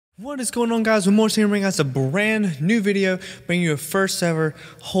What is going on, guys? Remorse here bringing us a brand new video, bringing you a first ever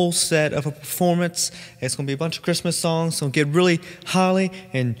whole set of a performance. It's going to be a bunch of Christmas songs, so get really holly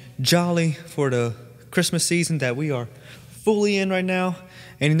and jolly for the Christmas season that we are fully in right now.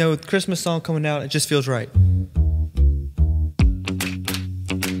 And you know, with Christmas song coming out, it just feels right.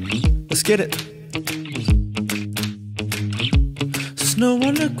 Let's get it. Snow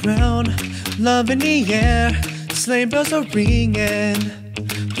on the ground, love in the air, sleigh bells are ringing.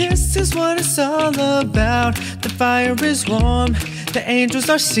 This is what it's all about. The fire is warm, the angels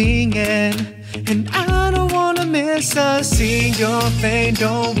are singing, and I don't wanna miss a single thing.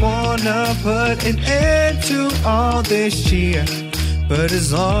 Don't wanna put an end to all this cheer, but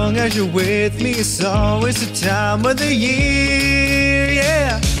as long as you're with me, it's always the time of the year,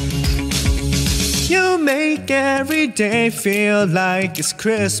 yeah. You make every day feel like it's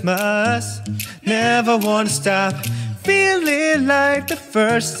Christmas. Never wanna stop feeling like the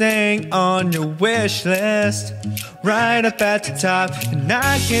first thing on your wish list, right up at the top. And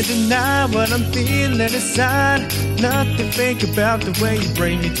I can't deny what I'm feeling inside. Nothing think about the way you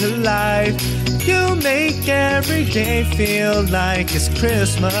bring me to life. You make every day feel like it's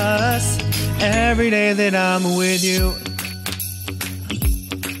Christmas, every day that I'm with you.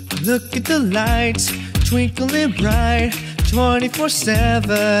 Look at the lights twinkling bright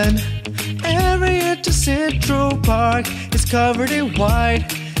 24/7. Area to Central Park is covered in white.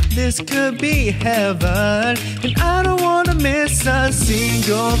 This could be heaven, and I don't wanna miss a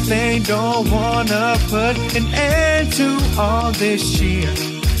single thing. Don't wanna put an end to all this cheer,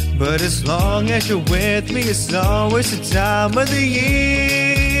 but as long as you're with me, it's always the time of the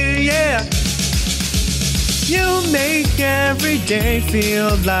year, yeah. You make every day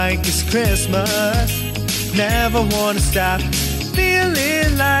feel like it's Christmas. Never wanna stop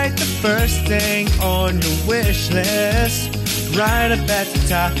feeling like the first thing on your wish list, right up at the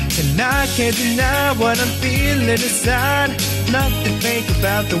top. And I can't deny what I'm feeling inside. Nothing think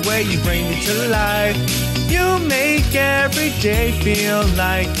about the way you bring me to life. You make every day feel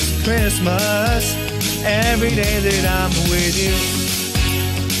like it's Christmas, every day that I'm with you.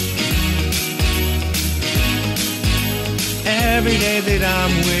 Every day that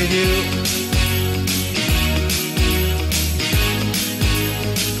I'm with you.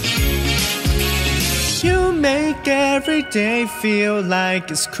 You make every day feel like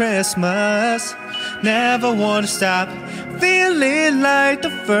it's Christmas. Never wanna stop feeling like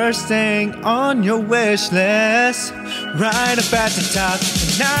the first thing on your wish list, right up at the top.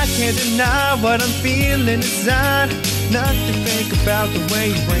 And I can't deny what I'm feeling inside. Nothing think about the way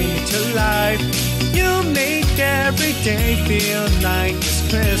you bring me to life. You make every day feel like it's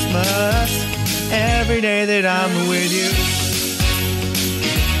Christmas, every day that I'm with you.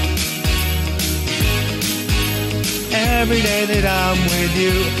 Every day that I'm with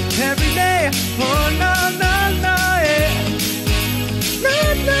you. Every day, oh no, no, no, yeah. No,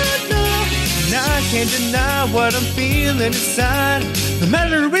 no, no. And I can't deny what I'm feeling inside. No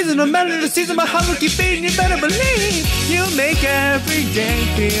matter the reason, no matter the season, my heart will keep beating. You better believe. You make every day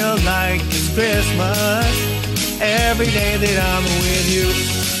feel like it's Christmas, every day that I'm with you.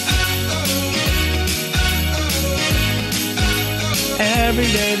 Every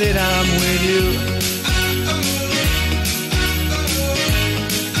day that I'm with you.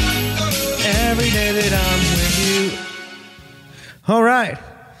 Every day that I'm with you. All right,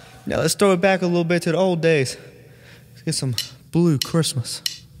 now let's throw it back a little bit to the old days. Let's get some Blue Christmas.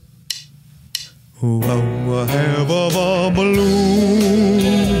 Oh, I have a blue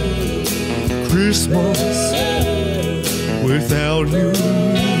Christmas without you.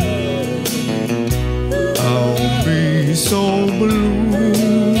 I'll be so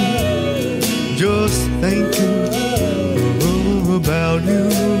blue just thinking about you.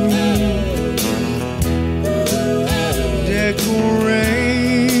 Decorations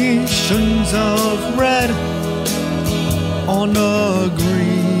of red on a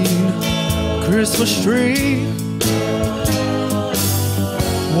green Christmas tree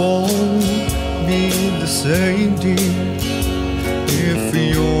won't be the same, dear, if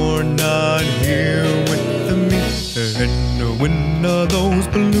you're not here with me. And when those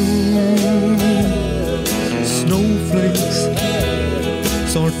blue snowflakes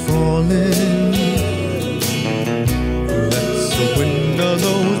start falling, when those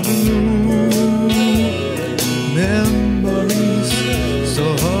blue memories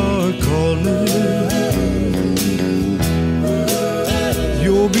start calling,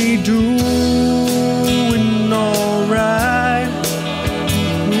 you'll be doing alright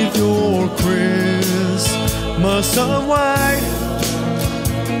with your Christmas of white.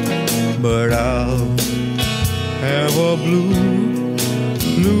 But I'll have a blue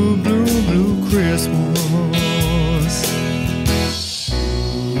blue, blue, blue Christmas.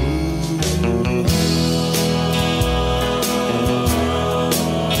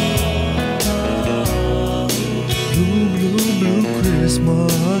 Blue, blue, blue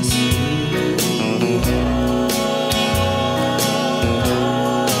Christmas.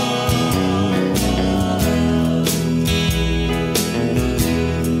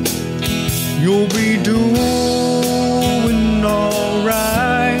 You'll be doing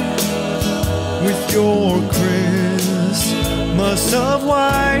alright with your Christmas of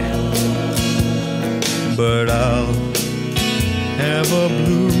white, but I'll have a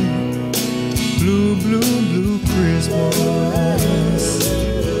blue, blue, blue, blue Christmas.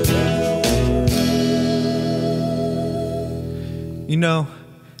 You know,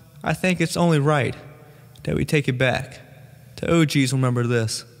 I think it's only right that we take it back. The OGs remember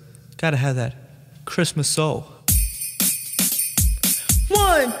this. Gotta have that Christmas soul.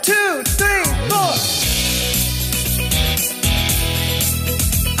 1, 2, 3, 4.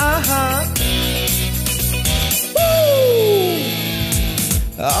 Woo!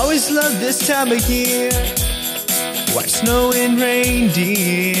 I always love this time of year. White snow and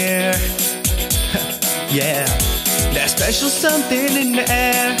reindeer. Yeah, that special something in the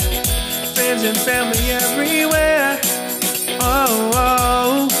air. Friends and family everywhere. Oh,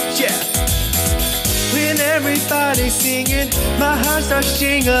 oh, yeah. When everybody's singing, my heart starts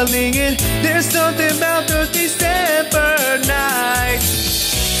jingling. There's something about the December night.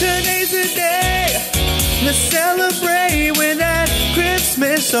 Today's the day. Let's celebrate with that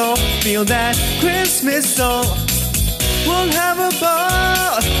Christmas soul. Feel that Christmas soul. We'll have a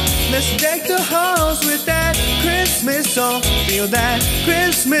ball. Let's deck the halls with that Christmas soul. Feel that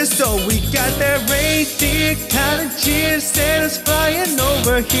Christmas soul. We got that reindeer kind of cheer. Santa's flying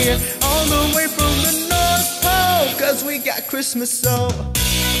over here, all the way from the North Pole. Cause we got Christmas soul.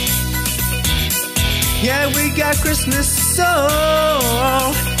 Yeah, we got Christmas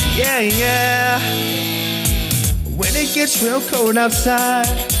soul. Yeah, yeah. When it gets real cold outside,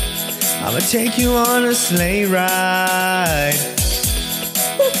 I'ma take you on a sleigh ride.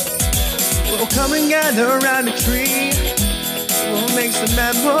 We'll come and gather around the tree. We'll make some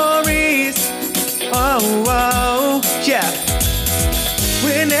memories. Oh, oh, yeah.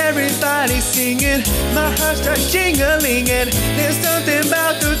 When everybody's singing, my heart starts jingling. And there's something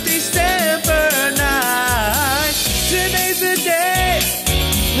about the December night. Today's the day.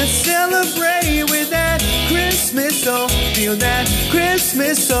 Let's celebrate with that Christmas soul. Feel that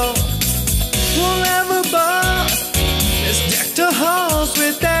Christmas soul. We'll have a ball. Let's deck the halls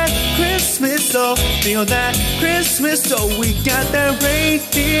with that Christmas soul. Feel that Christmas soul. We got that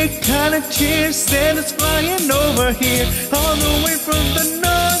reindeer kind of cheer. Santa's flying over here, all the way from the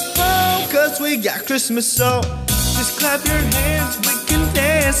North Pole. Cause we got Christmas soul. Just clap your hands, we can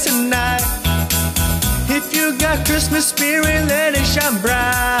dance tonight. If you got Christmas spirit, let it shine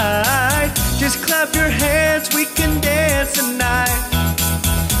bright. Just clap your hands, we can dance tonight.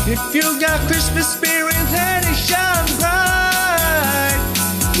 If you got Christmas spirit, let it shine bright.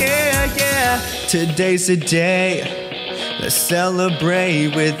 Yeah, yeah. Today's the day. Let's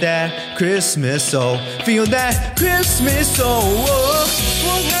celebrate with that Christmas soul. Feel that Christmas soul. Whoa.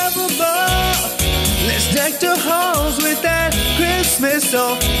 We'll have a ball. Let's deck the halls with that Christmas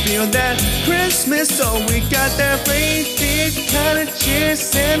soul. Feel that Christmas soul. We got that reindeer kind of cheer.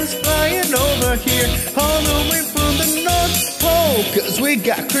 Santa's flying over here, all the way from the North Pole. Cause we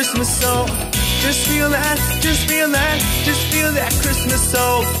got Christmas soul. Just feel that, just feel that, just feel that Christmas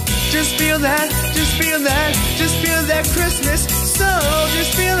soul. Just feel that, just feel that, just feel that Christmas soul.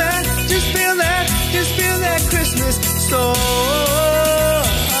 Just feel that, just feel that, just feel that Christmas soul.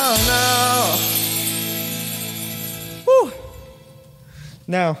 Oh no. Whew.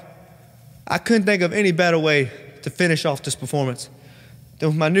 Now, I couldn't think of any better way to finish off this performance than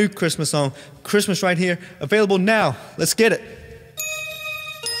with my new Christmas song, Christmas Right Here, available now. Let's get it.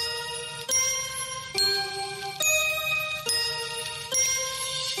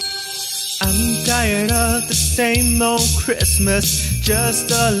 I'm tired of the same old Christmas,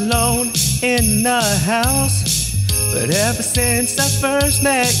 just alone in the house. But ever since I first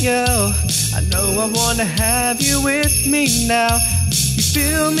met you, I know I wanna have you with me now. You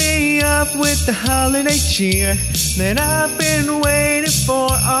fill me up with the holiday cheer that I've been waiting for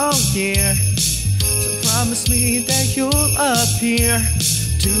all year. So promise me that you'll appear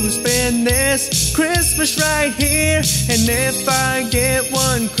to spend this Christmas right here. And if I get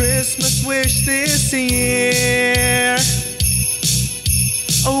one Christmas wish this year,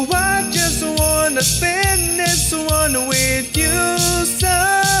 oh, I just wanna spend this one with you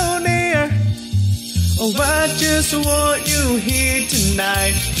so near. Oh, I just want you here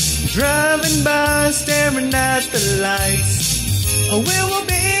tonight, driving by, staring at the lights. Oh, it will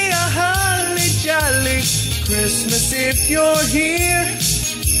be a holly jolly Christmas if you're here.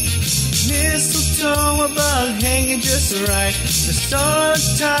 Mistletoe above hanging just right, the star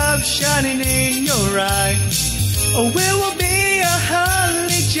top shining in your eye. Oh, it will be a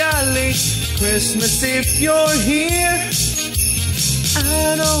holly jolly Christmas if you're here.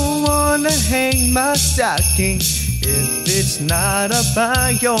 I don't wanna hang my stocking if it's not up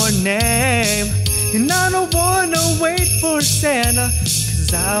by your name. And I don't wanna wait for Santa,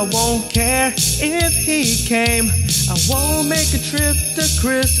 'cause I won't care if he came. I won't make a trip to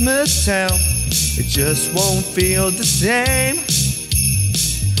Christmas Town, it just won't feel the same.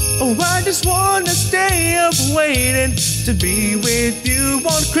 Oh, I just wanna stay up waiting to be with you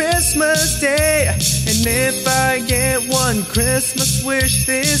on Christmas Day. And if I get one Christmas wish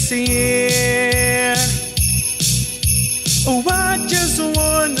this year, oh, I just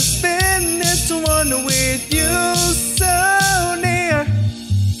wanna spend this one with you so near.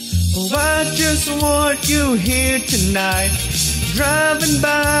 Oh, I just want you here tonight, driving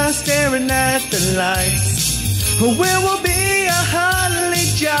by, staring at the lights. Oh, it will be a holly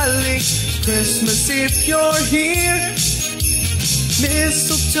jolly Christmas if you're here.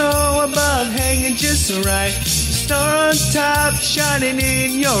 Mistletoe above hanging just right, star on top shining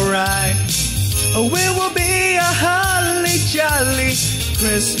in your eye. Oh, it will be a holly jolly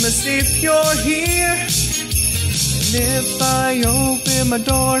Christmas if you're here. And if I open my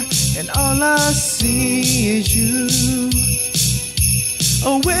door and all I see is you,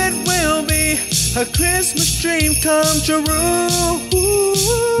 oh, it will be a Christmas dream come true.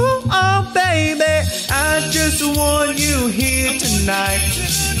 Oh, baby, I just want you here tonight,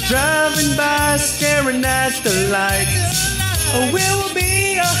 driving by, staring at the lights. Oh, it will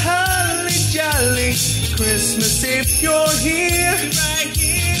be a holly jolly Christmas if you're here.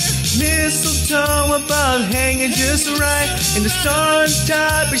 Mistletoe above hanging just right, and the star on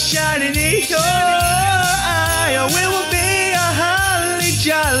top is shining in your eye. Oh, it will be a holly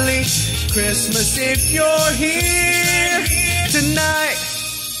jolly Christmas if you're here tonight.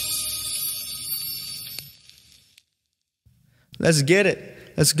 Let's get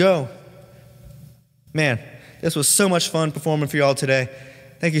it. Let's go. Man, this was so much fun performing for y'all today.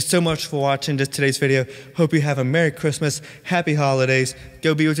 Thank you so much for watching today's video. Hope you have a Merry Christmas, Happy Holidays.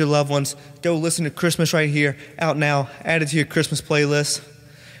 Go be with your loved ones. Go listen to Christmas right here, out now. Add it to your Christmas playlist.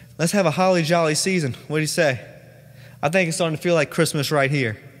 Let's have a holly jolly season. What do you say? I think it's starting to feel like Christmas right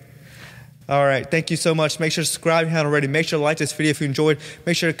here. All right, thank you so much. Make sure to subscribe if you haven't already. Make sure to like this video if you enjoyed.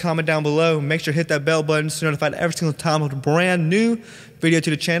 Make sure to comment down below. Make sure to hit that bell button so you're notified every single time of a brand new video to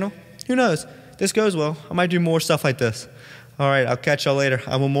the channel. Who knows? This goes well, I might do more stuff like this. All right, I'll catch y'all later.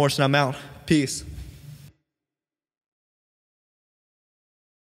 I'm Will Morris and I'm out. Peace.